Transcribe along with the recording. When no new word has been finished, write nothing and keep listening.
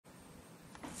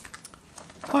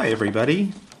Hi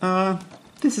everybody,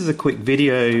 this is a quick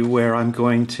video where I'm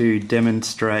going to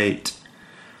demonstrate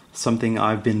something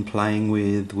I've been playing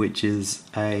with, which is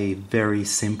a very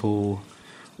simple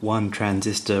one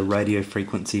transistor radio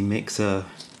frequency mixer.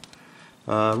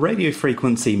 Radio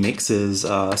frequency mixers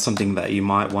are something that you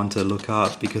might want to look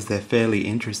up because they're fairly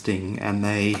interesting and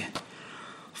they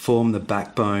form the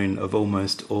backbone of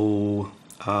almost all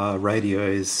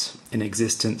radios in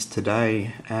existence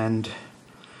today. And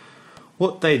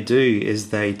what they do is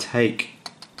they take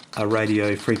a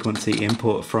radio frequency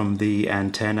input from the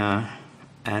antenna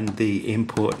and the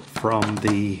input from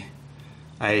a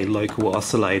local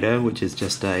oscillator, which is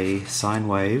just a sine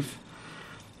wave,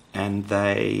 and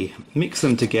they mix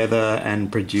them together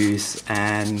and produce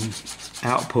an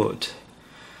output.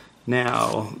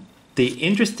 Now, the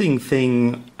interesting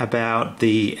thing about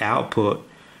the output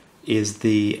is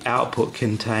the output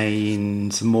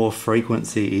contains more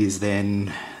frequencies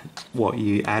than what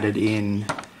you added in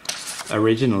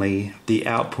originally. The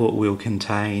output will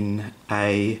contain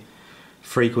a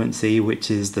frequency which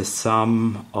is the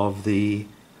sum of the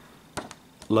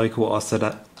local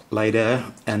oscillator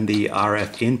and the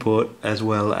RF input, as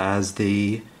well as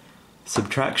the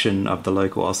subtraction of the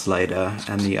local oscillator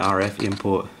and the RF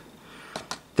input.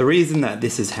 The reason that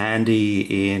this is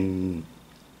handy in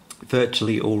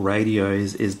virtually all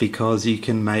radios is because you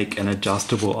can make an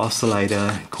adjustable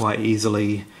oscillator quite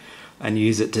easily and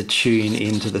use it to tune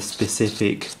into the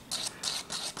specific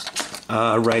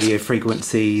radio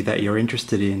frequency that you're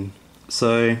interested in.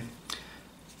 So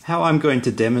how I'm going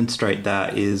to demonstrate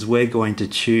that is we're going to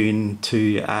tune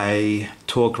to a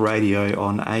talk radio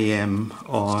on AM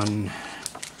on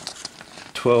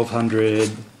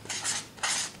 1200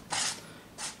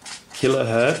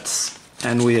 kilohertz,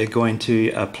 and we are going to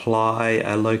apply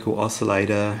a local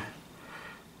oscillator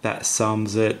that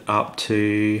sums it up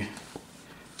to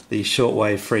the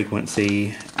shortwave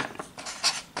frequency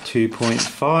 2.5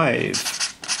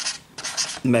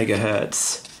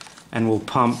 megahertz, and we'll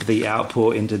pump the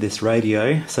output into this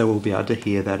radio so we'll be able to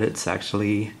hear that it's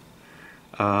actually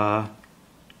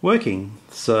working.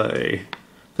 So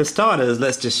for starters,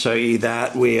 let's just show you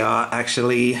that we are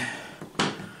actually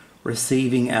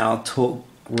receiving our talk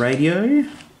radio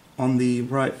on the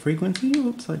right frequency.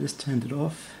 Oops, I just turned it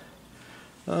off.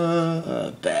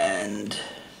 Band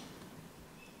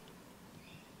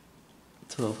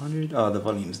 1200. Oh, the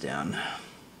volume's down.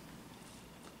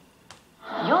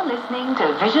 You're listening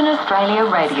to Vision Australia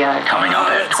Radio. Coming up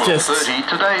at 12:30,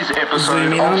 today's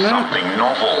episode of Something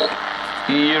Novel.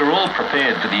 You're all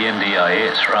prepared for the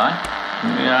NDIS, right?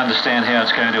 You understand how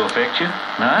it's going to affect you?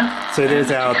 No? So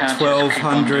there's our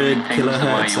 1200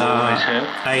 kilohertz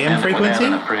AM frequency. Without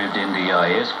an approved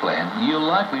NDIS plan, you'll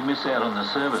likely miss out on the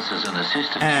services and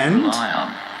assistance you rely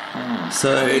on.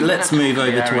 So let's move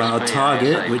over to our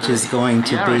target, which is going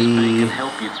to be... can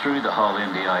help you through the whole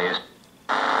NDIS.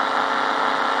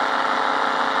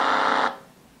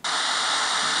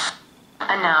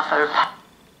 And now for...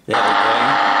 There we go.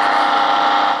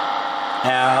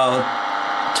 Our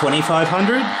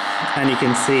 2500, and you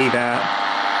can see that,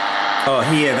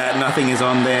 here that nothing is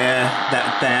on there,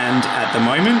 that band at the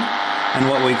moment. And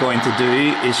what we're going to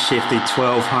do is shift the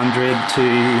 1200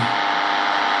 to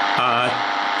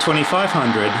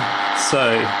 2500.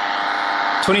 So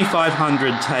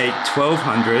 2500 take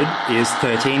 1200 is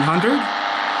 1300.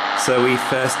 So we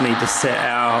first need to set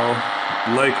our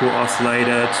local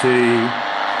oscillator to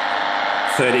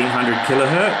 1300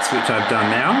 kilohertz, which I've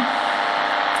done now.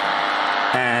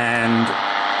 And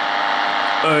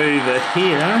over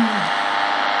here,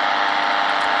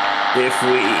 if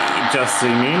we just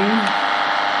zoom in,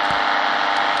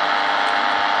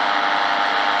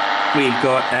 we've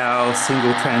got our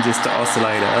single transistor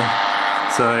oscillator.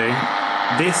 So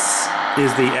this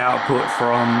is the output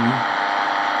from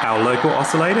our local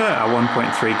oscillator, our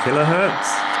 1.3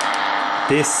 kilohertz.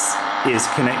 This is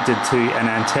connected to an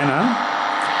antenna,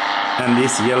 and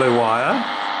this yellow wire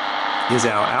is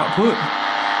our output,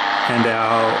 and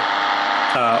our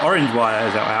orange wire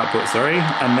is our output,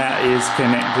 and that is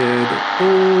connected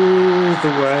all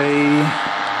the way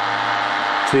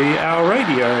to our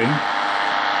radio.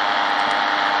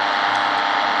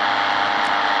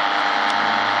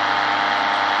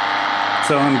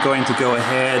 So I'm going to go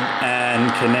ahead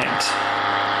and connect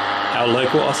our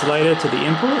local oscillator to the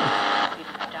input.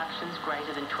 Reductions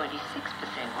greater than 26%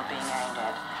 were being aimed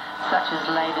at, such as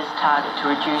Labor's target to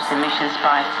reduce emissions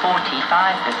by 45%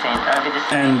 over the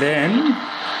And then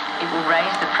it will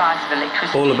raise the price of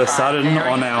electricity all of a sudden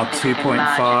on our 2.5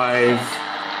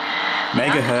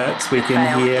 megahertz, we can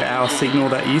hear our signal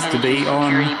that used to be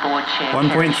on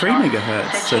 1.3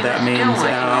 megahertz. So that means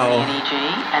our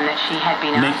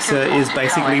mixer is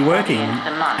basically working.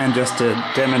 And just to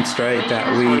demonstrate that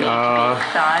we are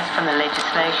from the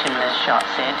legislation, Ms. Schott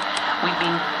said, we've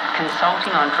been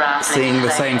consulting on draft seeing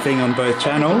the same thing on both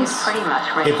channels.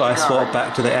 If I swap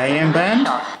back to the AM band,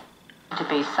 to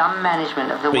be some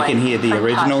management of the we can hear the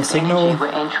original signal.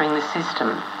 We're entering the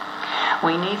system.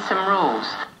 We need some rules.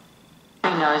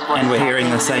 And we're hearing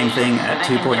the same thing at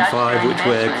 2.5, which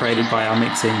were created by our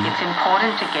mixing. It's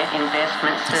important to get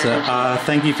investment certainty. So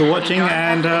thank you for watching,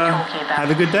 and have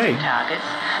a good day. Targets,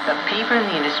 but people in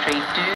the industry do